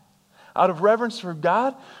about that. Out of reverence for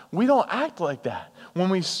God, we don't act like that. When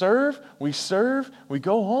we serve, we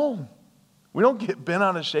go home. We don't get bent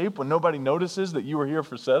out of shape when nobody notices that you were here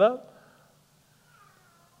for setup.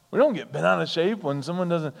 We don't get bent out of shape when someone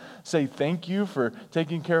doesn't say thank you for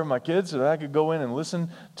taking care of my kids so that I could go in and listen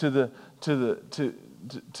to the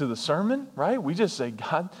sermon, right? We just say,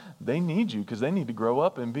 God, they need you because they need to grow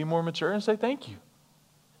up and be more mature, and say thank you.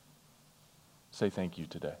 Say thank you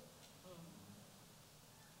today.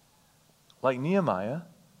 Like Nehemiah,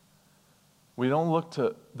 we don't look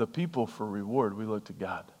to the people for reward. We look to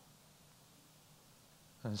God.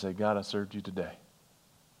 And say, God, I served you today.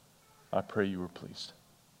 I pray you were pleased.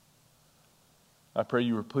 I pray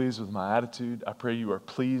you were pleased with my attitude. I pray you are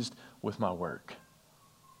pleased with my work.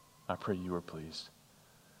 I pray you are pleased.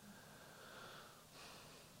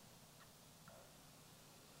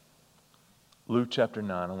 Luke chapter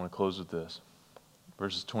 9, I want to close with this.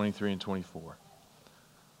 Verses 23 and 24.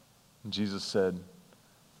 Jesus said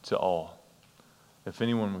to all, if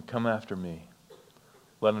anyone would come after me,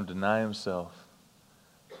 let him deny himself,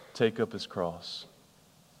 take up his cross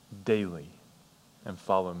daily, and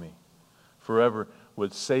follow me. For whoever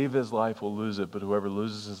would save his life will lose it, but whoever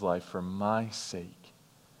loses his life for my sake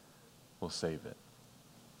will save it.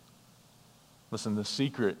 Listen, the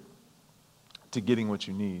secret to getting what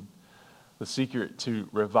you need, the secret to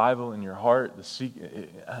revival in your heart,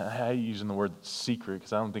 I hate using the word secret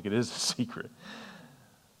because I don't think it is a secret.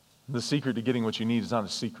 The secret to getting what you need is not a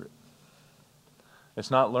secret. It's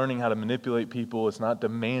not learning how to manipulate people. It's not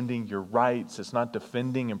demanding your rights. It's not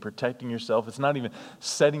defending and protecting yourself. It's not even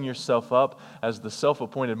setting yourself up as the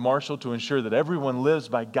self-appointed marshal to ensure that everyone lives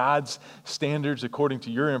by God's standards according to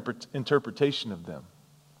your interpretation of them.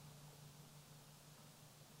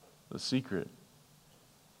 The secret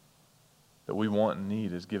that we want and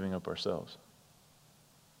need is giving up ourselves.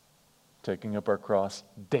 Taking up our cross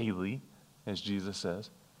daily, as Jesus says,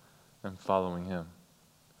 and following Him.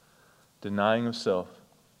 Denying of self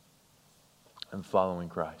and following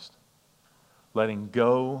Christ. Letting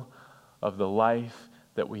go of the life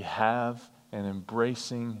that we have and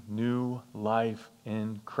embracing new life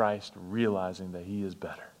in Christ, realizing that He is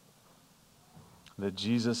better. That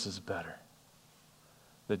Jesus is better.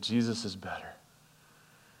 That Jesus is better.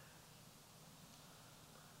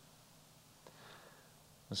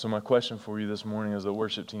 And so my question for you this morning as the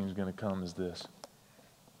worship team is going to come is this.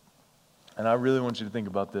 And I really want you to think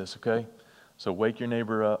about this, okay? So wake your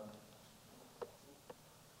neighbor up,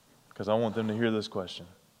 because I want them to hear this question.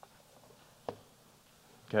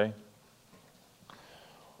 Okay?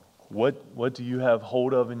 What do you have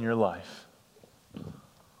hold of in your life?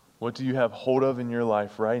 What do you have hold of in your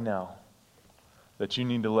life right now that you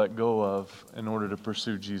need to let go of in order to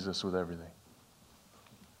pursue Jesus with everything?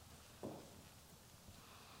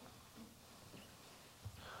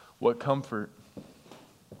 What comfort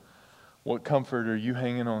are you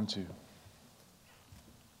hanging on to?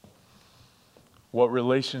 What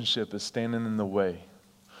relationship is standing in the way?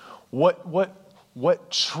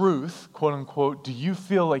 What truth, quote unquote, do you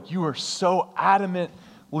feel like you are so adamantly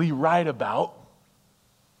right about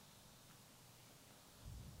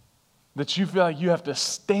that you feel like you have to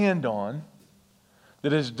stand on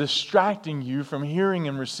that is distracting you from hearing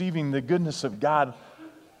and receiving the goodness of God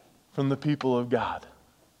from the people of God.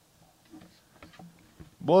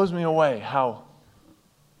 Blows me away how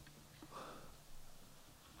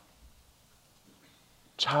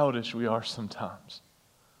childish we are sometimes,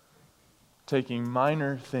 taking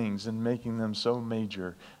minor things and making them so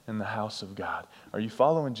major in the house of God. Are you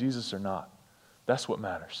following Jesus or not? That's what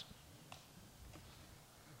matters.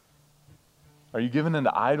 Are you giving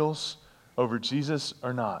into idols over Jesus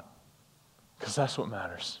or not? Because that's what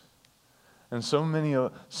matters. And some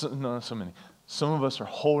of us are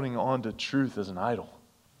holding on to truth as an idol.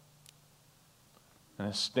 And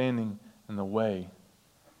it's standing in the way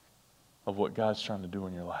of what God's trying to do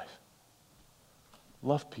in your life.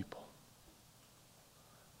 Love people.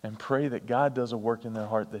 And pray that God does a work in their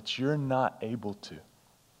heart that you're not able to.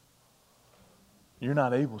 You're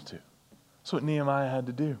not able to. That's what Nehemiah had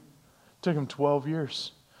to do. It took him 12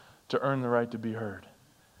 years to earn the right to be heard.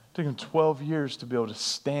 It took him 12 years to be able to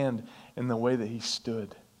stand in the way that he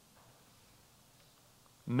stood.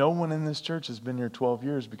 No one in this church has been here 12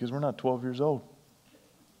 years because we're not 12 years old.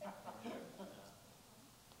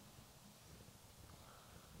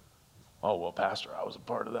 Oh, well, Pastor, I was a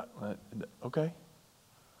part of that. Okay.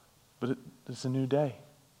 But it's a new day.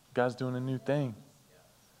 God's doing a new thing.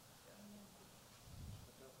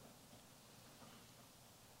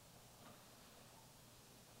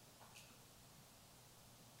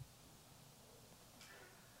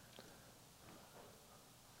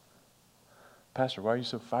 Pastor, why are you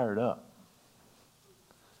so fired up?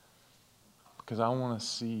 Because I want to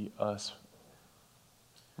see us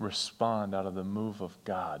respond out of the move of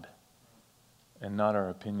God and not our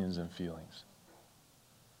opinions and feelings.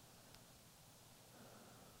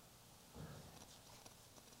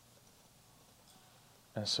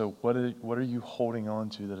 And so what are you holding on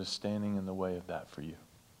to that is standing in the way of that for you?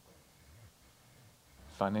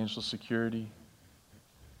 Financial security,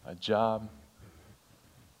 a job.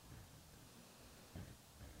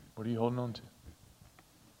 What are you holding on to?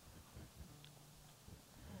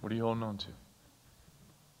 What are you holding on to?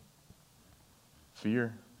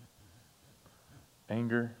 Fear?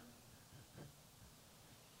 Anger?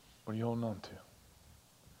 What are you holding on to?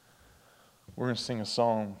 We're going to sing a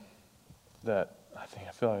song that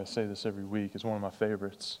I feel like I say this every week. It's one of my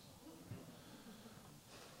favorites.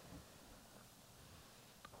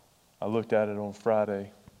 I looked at it on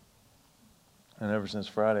Friday, and ever since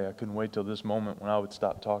Friday, I couldn't wait till this moment when I would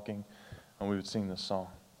stop talking and we would sing this song.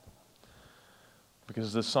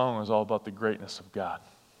 Because this song is all about the greatness of God.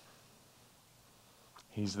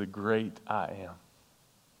 He's the great I am.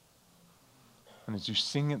 And as you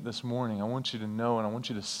sing it this morning, I want you to know and I want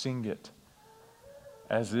you to sing it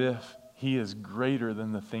as if He is greater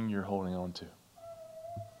than the thing you're holding on to.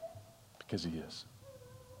 Because He is.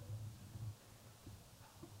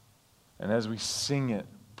 And as we sing it,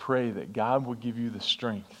 pray that God will give you the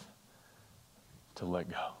strength to let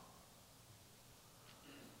go.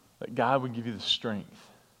 That God would give you the strength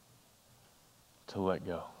to let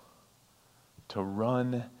go. To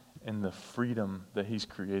run in the freedom that He's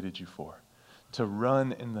created you for. To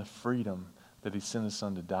run in the freedom that He sent His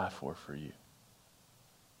Son to die for you.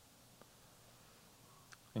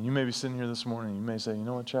 And you may be sitting here this morning and you may say, you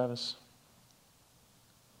know what, Travis?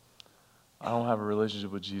 I don't have a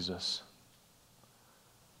relationship with Jesus,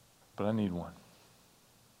 but I need one.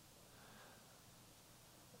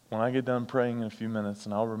 When I get done praying in a few minutes,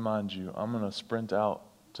 and I'll remind you, I'm going to sprint out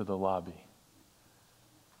to the lobby.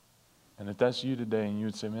 And if that's you today and you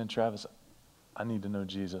would say, man, Travis, I need to know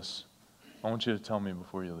Jesus, I want you to tell me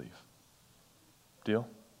before you leave. Deal?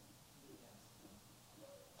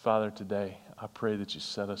 Father, today, I pray that you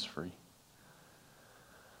set us free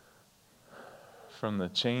from the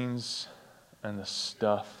chains and the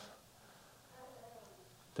stuff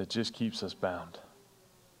that just keeps us bound.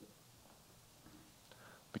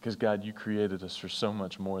 Because, God, you created us for so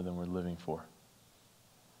much more than we're living for.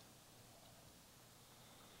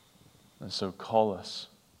 And so call us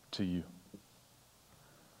to you.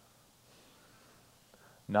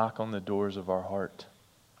 Knock on the doors of our heart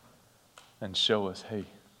and show us, hey,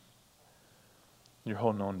 you're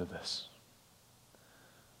holding on to this.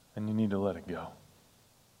 And you need to let it go.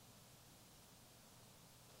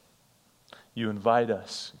 You invite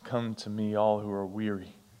us, come to me all who are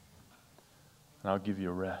weary, and I'll give you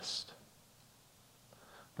a rest.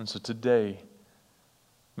 And so today,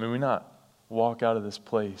 may we not walk out of this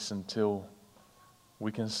place until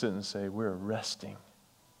we can sit and say, we're resting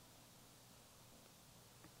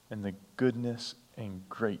in the goodness and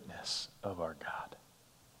greatness of our God.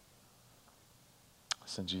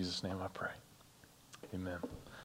 It's in Jesus' name I pray. Amen.